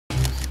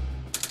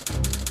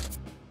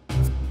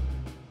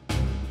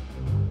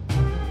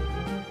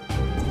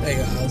Hey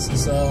guys,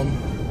 it's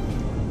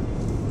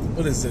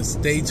what is this?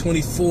 Day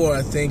 24,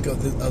 I think, of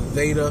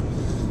VEDA.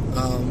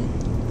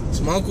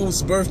 It's my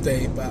uncle's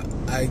birthday, but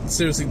I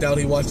seriously doubt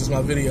he watches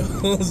my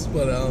videos.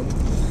 But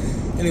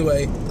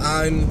anyway,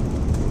 I'm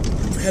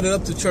headed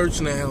up to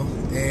church now,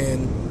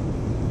 and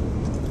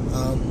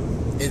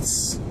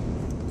it's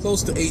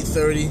close to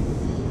 8:30.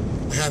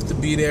 I have to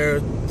be there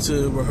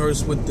to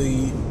rehearse with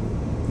the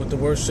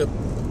worship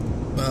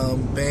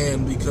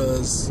band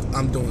because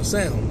I'm doing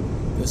sound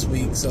this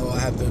week, so I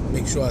have to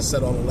make sure I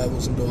set all the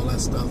levels and do all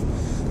that stuff.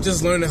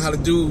 Just learning how to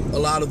do a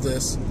lot of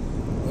this.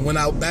 And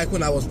back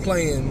when I was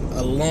playing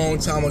a long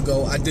time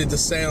ago, I did the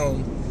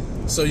sound,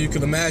 so you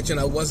can imagine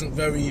I wasn't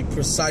very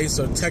precise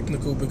or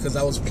technical because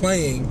I was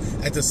playing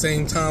at the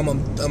same time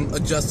I'm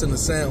adjusting the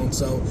sound,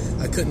 so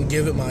I couldn't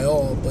give it my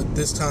all. But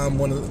this time,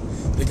 one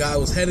of the guy who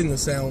was heading the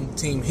sound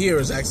team here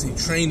is actually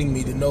training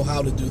me to know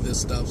how to do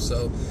this stuff.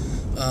 So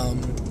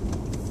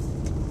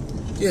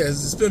yeah,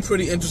 it's been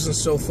pretty interesting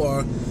so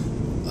far.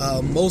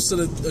 Most of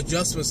the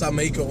adjustments I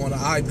make are on an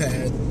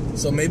iPad,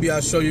 so maybe I'll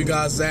show you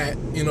guys that,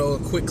 a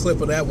quick clip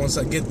of that once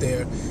I get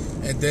there.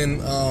 And then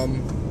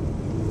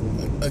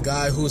a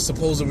guy who was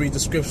supposed to read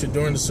the scripture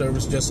during the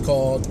service just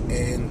called,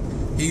 and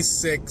he's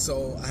sick,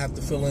 so I have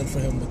to fill in for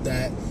him with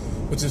that,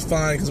 which is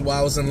fine because while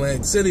I was in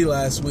Atlantic City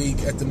last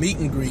week at the meet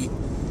and greet,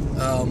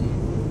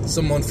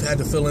 someone had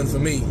to fill in for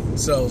me,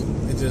 so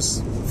it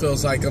just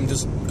feels like I'm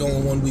just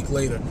going 1 week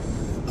later.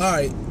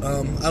 Alright,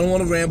 I don't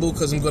want to ramble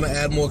because I'm going to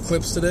add more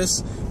clips to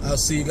this. I'll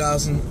see you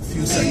guys in a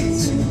few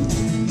seconds.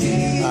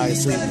 Alright,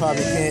 so you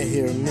probably can't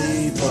hear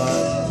me,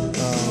 but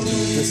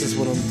this is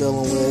what I'm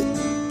dealing with.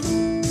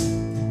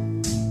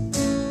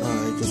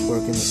 Alright, just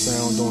working the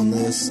sound on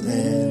this,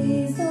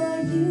 and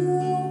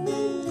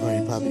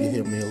alright, you probably can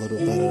hear me a little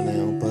better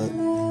now, but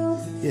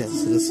yeah,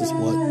 so this is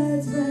what,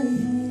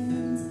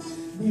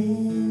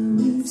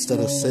 instead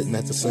of sitting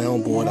at the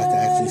soundboard, I can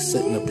actually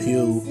sit in a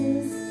pew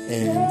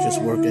and just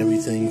work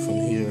everything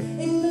from here.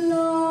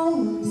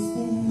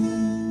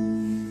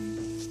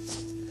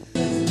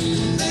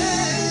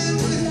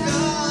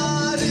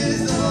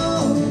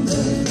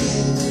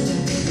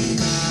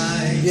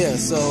 Yeah,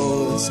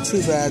 so it's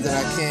too bad that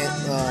I can't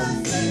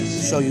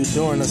show you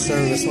during the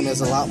service when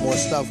there's a lot more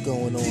stuff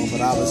going on, but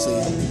obviously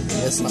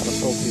it's not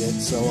appropriate.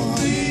 So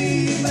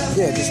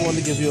yeah, just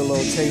wanted to give you a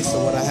little taste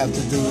of what I have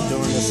to do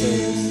during the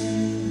service.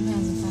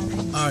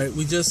 Alright,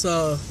 we just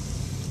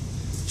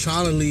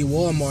trying to leave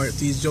Wal-Mart.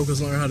 These jokers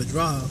learn how to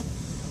drive.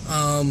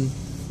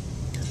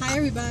 Hi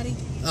everybody.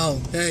 Oh,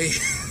 hey.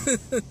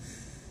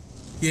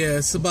 Yeah,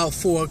 it's about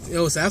 4. It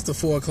was after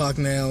 4 o'clock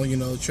now.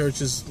 Church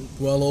is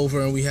well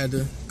over, and we had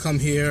to come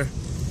here,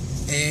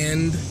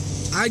 and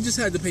I just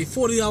had to pay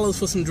 $40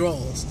 for some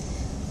draws.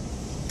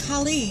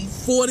 Khalid.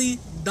 $40.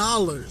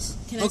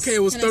 Okay,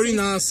 it was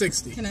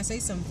 $39.60. Can I say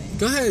something?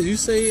 Go ahead. You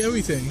say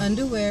everything.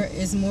 Underwear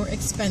is more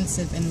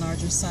expensive in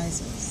larger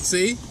sizes.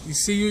 See, you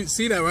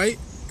see that, right?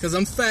 Because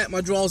I'm fat,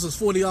 my draws is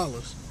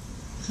 $40.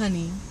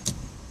 Honey,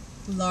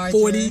 larger.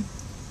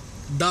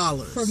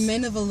 $40. For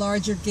men of a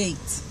larger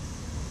gait.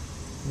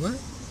 What?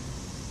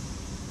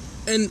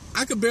 And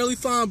I could barely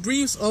find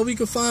briefs. All we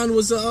could find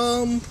was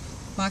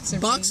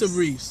boxer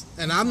briefs.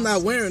 And I'm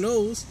not wearing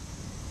those.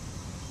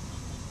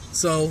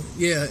 So,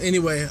 yeah,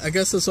 anyway, I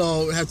guess that's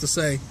all I have to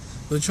say.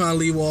 We're trying to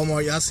leave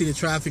Walmart. Y'all see the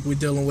traffic we're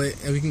dealing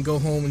with, and we can go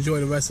home,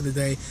 enjoy the rest of the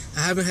day. I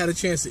haven't had a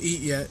chance to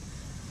eat yet.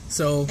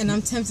 So, and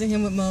I'm tempting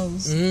him with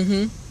Moe's.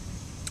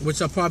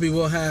 Which I probably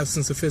will have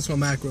since it fits my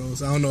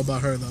macros. I don't know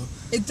about her though.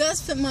 It does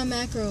fit my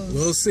macros.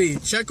 We'll see.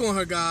 Check on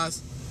her,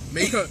 guys.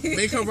 Make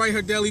her write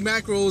her daily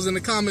macros in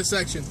the comment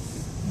section.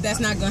 That's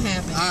not gonna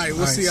happen. Alright,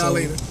 we'll see y'all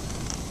later.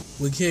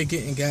 We're here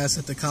getting gas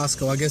at the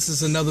Costco. I guess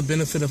it's another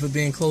benefit of it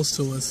being close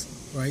to us,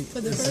 right?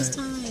 For the first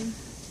time.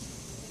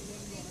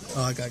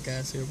 Oh, I got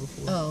gas here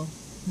before. Oh,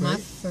 my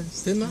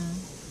first time. Didn't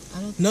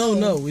I?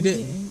 No, we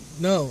didn't.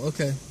 No,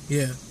 okay.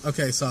 Yeah.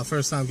 Okay, so our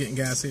first time getting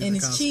gas here at the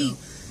Costco. And it's cheap.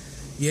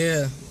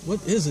 Yeah.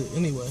 What is it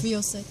anyway?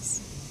 306.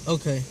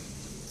 Okay.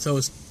 So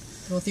it's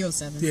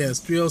 307. Yeah, it's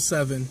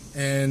 307,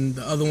 and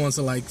the other ones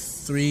are like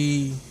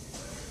 3.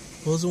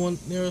 What was the one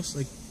near us?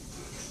 Like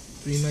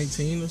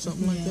 319 or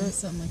something like that. Yeah,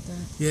 something like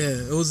that.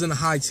 Yeah, it was in the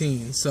high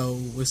teens, so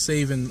we're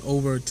saving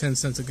over 10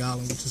 cents a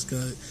gallon, which is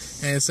good.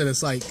 And it said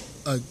it's like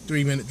a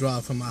 3-minute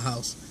drive from my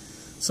house.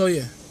 So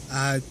yeah,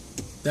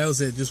 that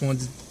was it. Just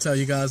wanted to tell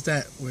you guys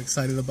that we're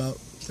excited about.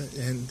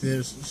 And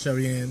there's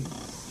Sherry Ann.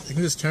 I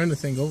can just turn the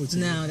thing over to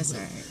you. No, that's all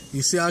right.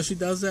 You see how she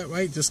does that,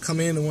 right? Just come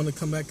in and want to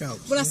come back out.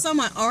 But I saw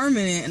my arm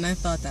in it, and I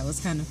thought that was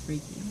kind of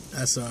freaky.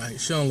 That's all right.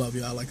 She don't love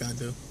y'all like I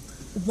do.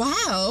 Wow.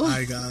 All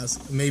right, guys.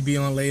 May be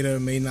on later,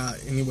 may not.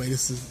 Anyway,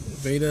 this is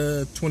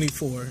VEDA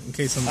 24, in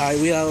case I'm... All right,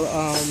 we are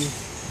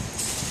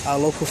our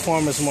local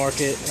farmer's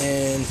market,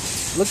 and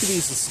look at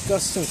these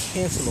disgusting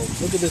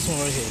cantaloupes. Look at this one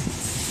right here.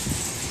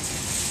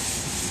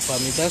 I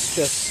mean, that's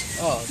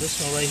just... Oh, this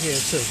one right here,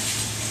 too.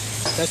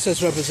 That's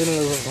just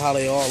representative of how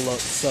they all look.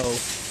 So,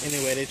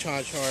 anyway, they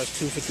try to charge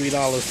 $2 for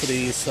 $3 for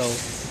these. So,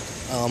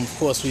 of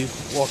course, we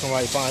walking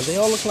right by. They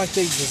all look like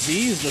they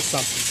diseased or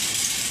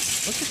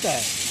something. Look at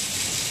that.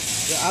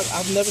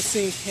 I've never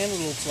seen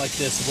cantaloupes like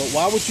this, but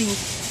why would you,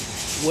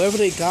 wherever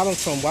they got them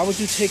from, why would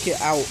you take it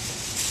out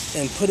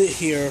and put it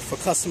here for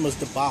customers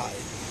to buy?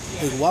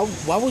 Like,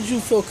 why would you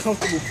feel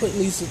comfortable putting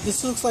these?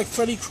 This looks like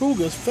Freddy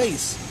Krueger's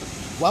face.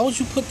 Why would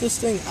you put this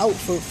thing out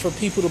for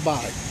people to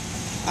buy?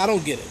 I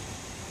don't get it.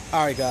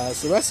 Alright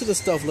guys, the rest of the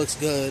stuff looks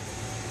good.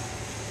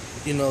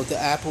 You know, the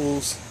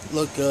apples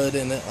look good,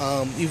 and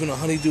even a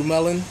honeydew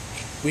melon,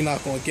 we're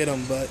not going to get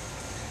them, but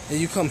then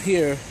you come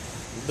here,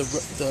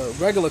 the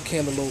regular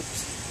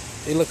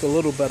cantaloupes, they look a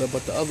little better,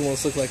 but the other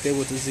ones look like they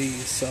were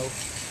diseased. So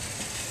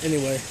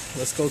anyway,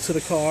 let's go to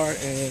the car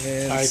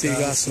and see you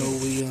guys. So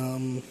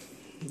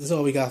this is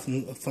all we got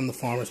from the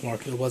farmer's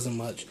market. It wasn't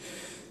much.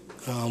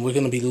 We're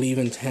going to be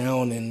leaving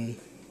town in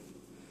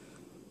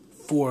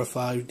 4 or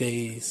 5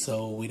 days,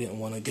 so we didn't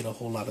want to get a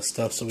whole lot of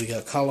stuff. So we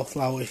got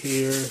cauliflower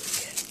here,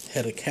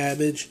 head of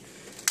cabbage.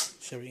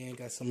 Sherry Ann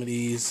got some of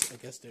these, I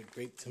guess they're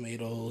grape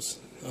tomatoes,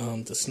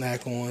 to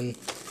snack on.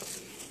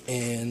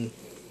 And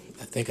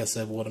I think I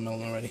said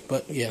watermelon already.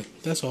 But yeah,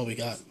 that's all we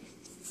got.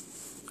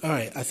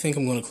 Alright, I think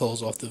I'm going to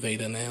close off the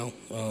VEDA now.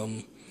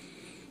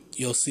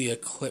 You'll see a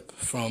clip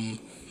from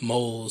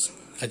Moles.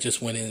 I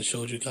just went in and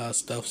showed you guys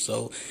stuff.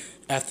 So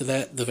after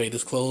that, the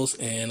VEDA's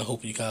closed, and I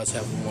hope you guys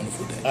have a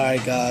wonderful day.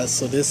 Alright guys,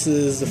 so this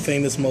is the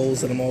famous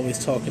Moles that I'm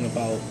always talking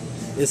about.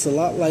 It's a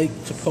lot like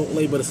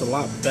Chipotle, but it's a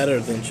lot better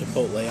than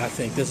Chipotle. I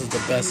think this is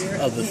the best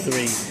of the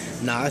three.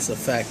 Nah, it's a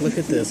fact. Look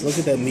at this. Look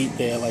at that meat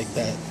there like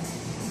that.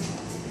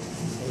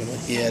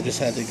 Yeah, I just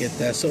had to get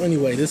that. So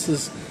anyway, this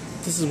is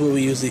where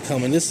we usually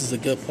come, and this is the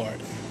good part.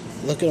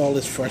 Look at all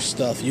this fresh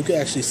stuff. You can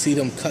actually see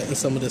them cutting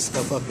some of this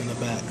stuff up in the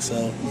back.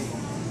 So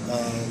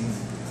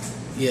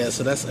yeah,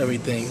 so that's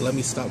everything. Let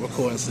me stop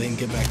recording so they can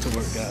get back to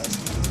work,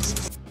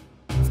 guys.